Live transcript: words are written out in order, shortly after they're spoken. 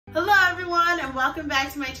everyone, and welcome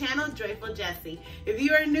back to my channel, Joyful Jessi. If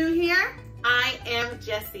you are new here, I am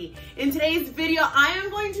Jessi. In today's video, I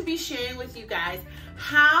am going to be sharing with you guys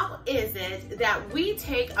how is it that we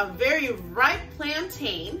take a very ripe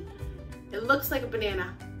plantain. It looks like a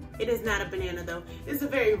banana. It is not a banana though. It's a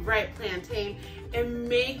very ripe plantain, and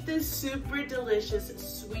make this super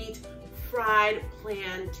delicious, sweet, fried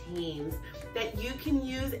plantains that you can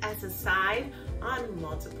use as a side on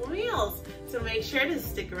multiple meals. So make sure to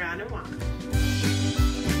stick around and watch.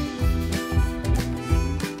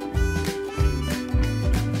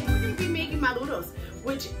 We're gonna be making maduros,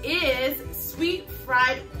 which is sweet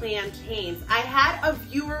fried plantains. I had a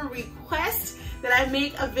viewer request that I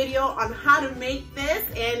make a video on how to make this,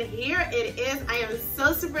 and here it is. I am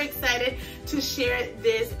so super excited to share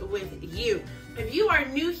this with you. If you are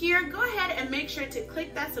new here, go ahead and make sure to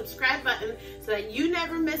click that subscribe button so that you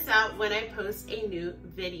never miss out when I post a new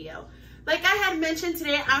video. Like I had mentioned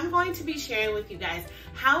today, I'm going to be sharing with you guys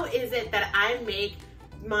how is it that I make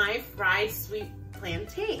my fried sweet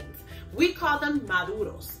plantains. We call them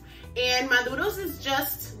maduros. And maduros is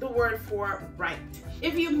just the word for ripe.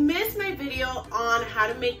 If you missed my video on how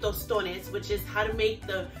to make tostones, which is how to make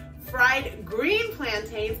the fried green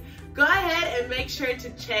plantains, go ahead and make sure to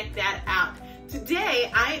check that out. Today,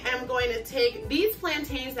 I am going to take these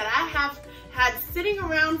plantains that I have had sitting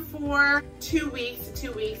around for 2 weeks.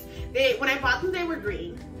 When I bought them, they were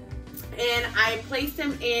green. And I placed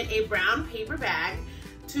them in a brown paper bag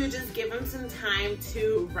to just give them some time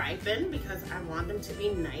to ripen because I want them to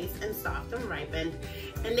be nice and soft and ripened.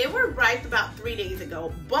 And they were ripe about 3 days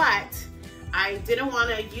ago, but I didn't want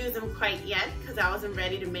to use them quite yet because I wasn't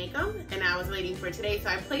ready to make them and I was waiting for today. So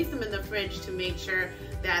I placed them in the fridge to make sure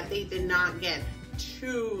that they did not get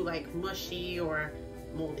too like mushy or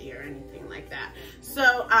moldy or anything like that.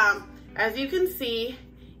 So as you can see,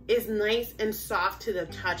 it's nice and soft to the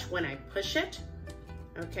touch when I push it,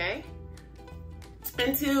 okay?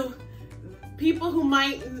 And to people who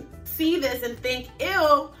might see this and think,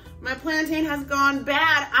 ew, my plantain has gone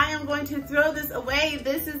bad, I am going to throw this away,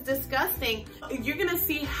 this is disgusting. You're gonna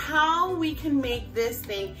see how we can make this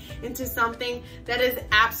thing into something that is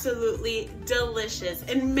absolutely delicious.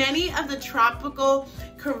 In many of the tropical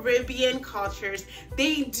Caribbean cultures,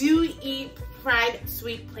 they do eat fried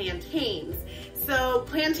sweet plantains. So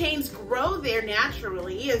plantains grow there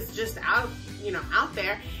naturally, it's just out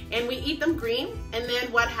there, and we eat them green. And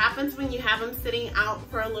then what happens when you have them sitting out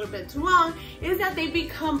for a little bit too long is that they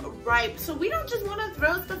become ripe. So we don't just want to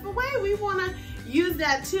throw stuff away, we want to use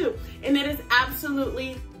that too. And it is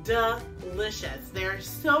absolutely delicious. They're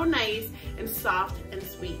so nice and soft and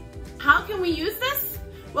sweet. How can we use this?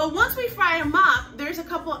 Well, once we fry them up, there's a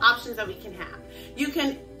couple of options that we can have. You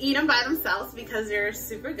can eat them by themselves because they're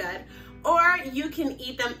super good, or you can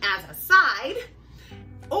eat them as a side,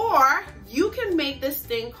 or you can make this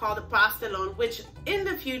thing called a pastelón, which in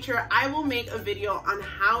the future, I will make a video on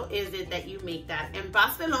how is it that you make that. And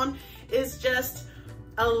pastelón is just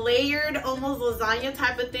a layered, almost lasagna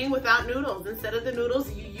type of thing without noodles. Instead of the noodles,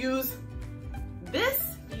 you use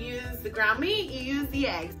this, you use the ground meat, you use the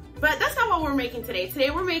eggs. But that's not what we're making today.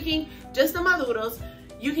 Today we're making just the maduros.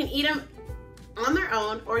 You can eat them on their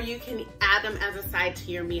own, or you can add them as a side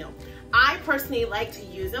to your meal. I personally like to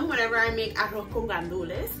use them whenever I make arroz con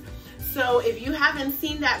gandules. So if you haven't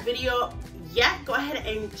seen that video yet, go ahead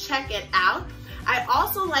and check it out. I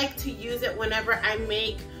also like to use it whenever I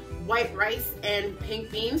make white rice and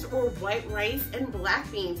pink beans, or white rice and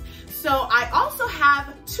black beans. So I also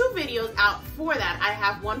have 2 videos out for that. I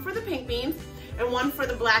have one for the pink beans and one for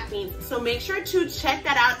the black beans. So make sure to check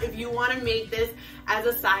that out if you want to make this as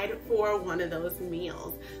a side for one of those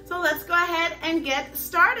meals. So let's go ahead and get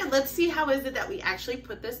started. Let's see how is it that we actually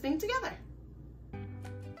put this thing together.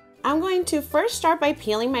 I'm going to first start by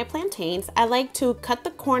peeling my plantains. I like to cut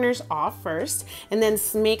the corners off first and then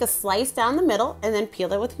make a slice down the middle and then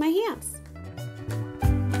peel it with my hands.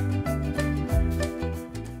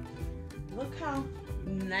 Look how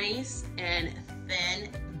nice and thin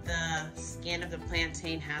the skin of the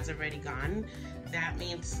plantain has already gone. That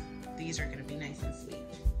means these are gonna be nice and sweet.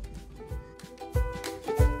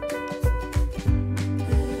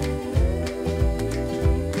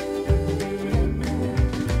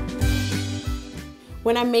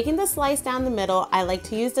 When I'm making the slice down the middle, I like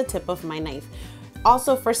to use the tip of my knife.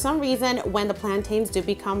 Also, for some reason, when the plantains do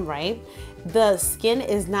become ripe, the skin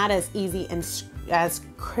is not as easy and as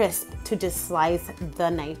crisp to just slice the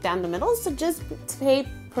knife down the middle, so just take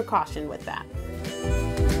precaution with that.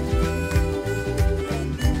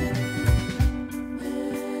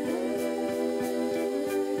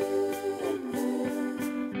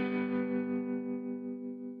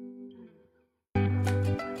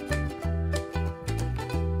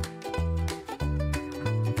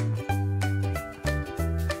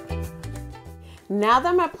 Now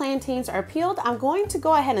that my plantains are peeled, I'm going to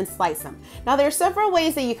go ahead and slice them. Now there are several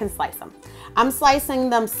ways that you can slice them. I'm slicing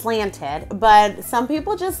them slanted, but some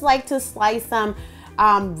people just like to slice them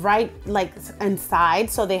right like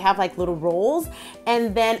inside, so they have like little rolls.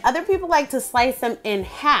 And then other people like to slice them in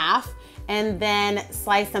half and then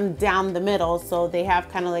slice them down the middle, so they have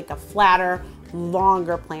kind of like a flatter,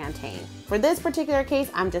 longer plantain. For this particular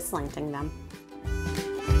case, I'm just slanting them.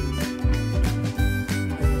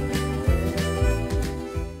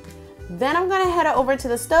 Then I'm gonna head over to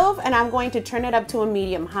the stove and I'm going to turn it up to a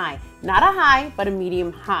medium high. Not a high, but a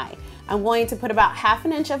medium high. I'm going to put about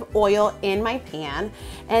 1/2 inch of oil in my pan,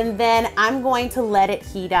 and then I'm going to let it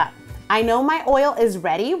heat up. I know my oil is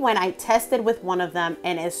ready when I test it with one of them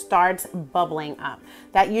and it starts bubbling up.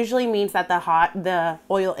 That usually means that the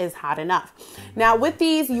oil is hot enough. Now with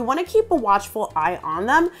these, you want to keep a watchful eye on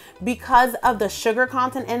them because of the sugar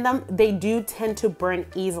content in them. They do tend to burn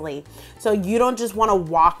easily. So you don't just want to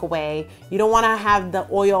walk away. You don't want to have the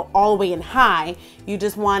oil all the way in high. You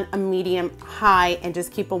just want a medium high and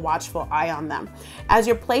just keep a watchful eye on them. As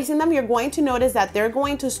you're placing them, you're going to notice that they're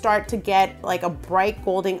going to start to get like a bright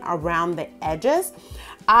golden around the edges.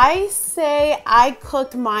 I say I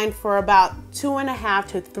cooked mine for about 2.5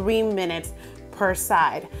 to 3 minutes per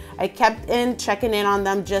side. I kept checking in on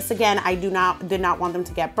them. Just again, I did not want them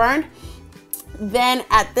to get burned. Then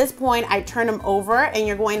at this point, I turn them over and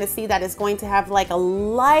you're going to see that it's going to have like a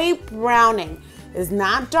light browning. It's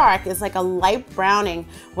not dark, it's like a light browning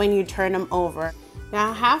when you turn them over.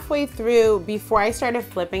 Now halfway through, before I started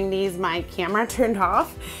flipping these, my camera turned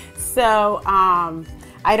off. So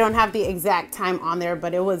I don't have the exact time on there,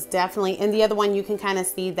 but it was definitely, in the other one you can kind of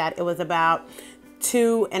see that it was about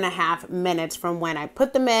 2.5 minutes from when I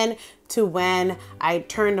put them in to when I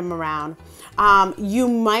turned them around. You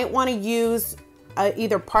might want to use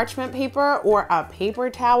either parchment paper or a paper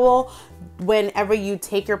towel whenever you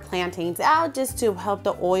take your plantains out, just to help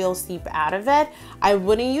the oil seep out of it. I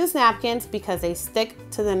wouldn't use napkins because they stick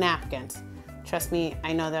to the napkins. Trust me,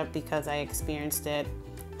 I know that because I experienced it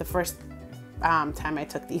the first time I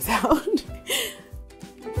took these out.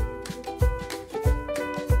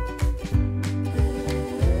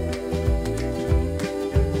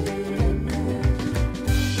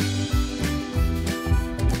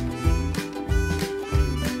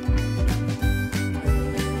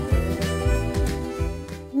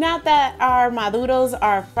 Now that our maduros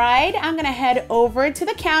are fried, I'm gonna head over to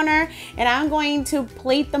the counter and I'm going to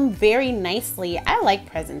plate them very nicely. I like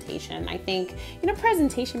presentation. I think, you know,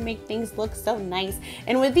 presentation makes things look so nice.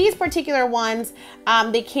 And with these particular ones,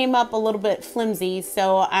 they came up a little bit flimsy,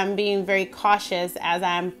 so I'm being very cautious as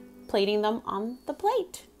I'm plating them on the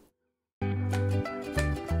plate.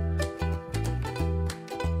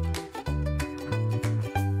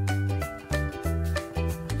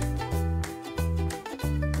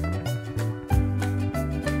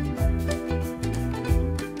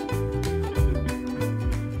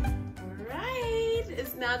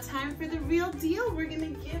 Now time for the real deal. We're gonna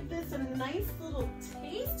give this a nice little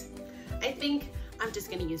taste. I think I'm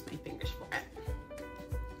just gonna use my fingers for it.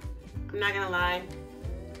 I'm not gonna lie,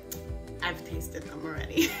 I've tasted them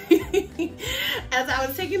already. As I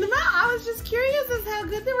was taking them out, I was just curious as how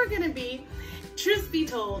good they were gonna be. Truth be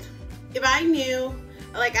told, if I knew,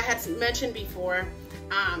 like I had mentioned before,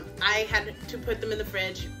 I had to put them in the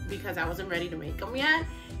fridge because I wasn't ready to make them yet.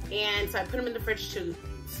 And so I put them in the fridge to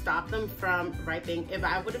stop them from ripening. If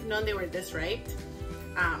I would have known they were this ripe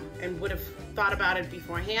and would have thought about it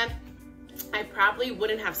beforehand, I probably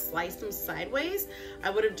wouldn't have sliced them sideways. I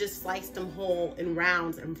would have just sliced them whole in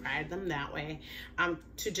rounds and fried them that way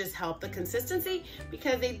to just help the consistency,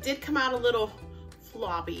 because they did come out a little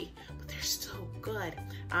floppy, but they're so good.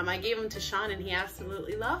 I gave them to Sean and he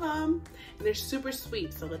absolutely loved them, and they're super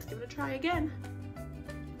sweet. So let's give it a try again.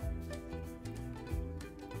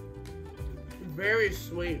 Very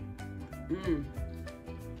sweet,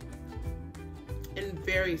 and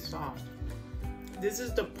very soft. This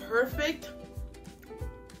is the perfect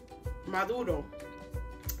maduro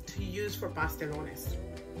to use for pastelones.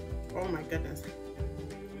 Oh my goodness,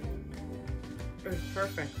 it's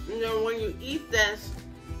perfect. You know, when you eat this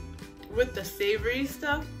with the savory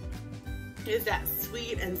stuff, is that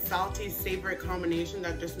sweet and salty savory combination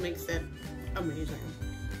that just makes it amazing.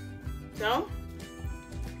 So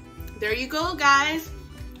there you go, guys.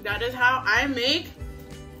 That is how I make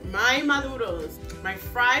my maduros, my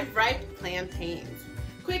fried ripe plantains.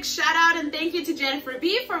 quick shout out and thank you to Jennifer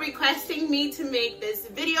B for requesting me to make this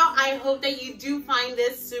video. I hope that you do find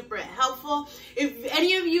this super helpful. If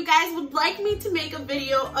any of you guys would like me to make a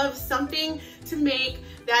video of something to make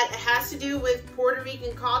that has to do with Puerto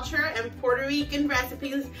Rican culture and Puerto Rican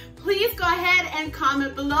recipes, please go ahead and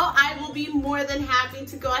comment below. I will be more than happy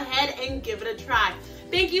to go ahead and give it a try.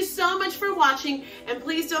 Thank you so much for watching, and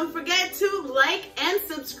please don't forget to like and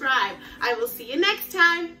subscribe.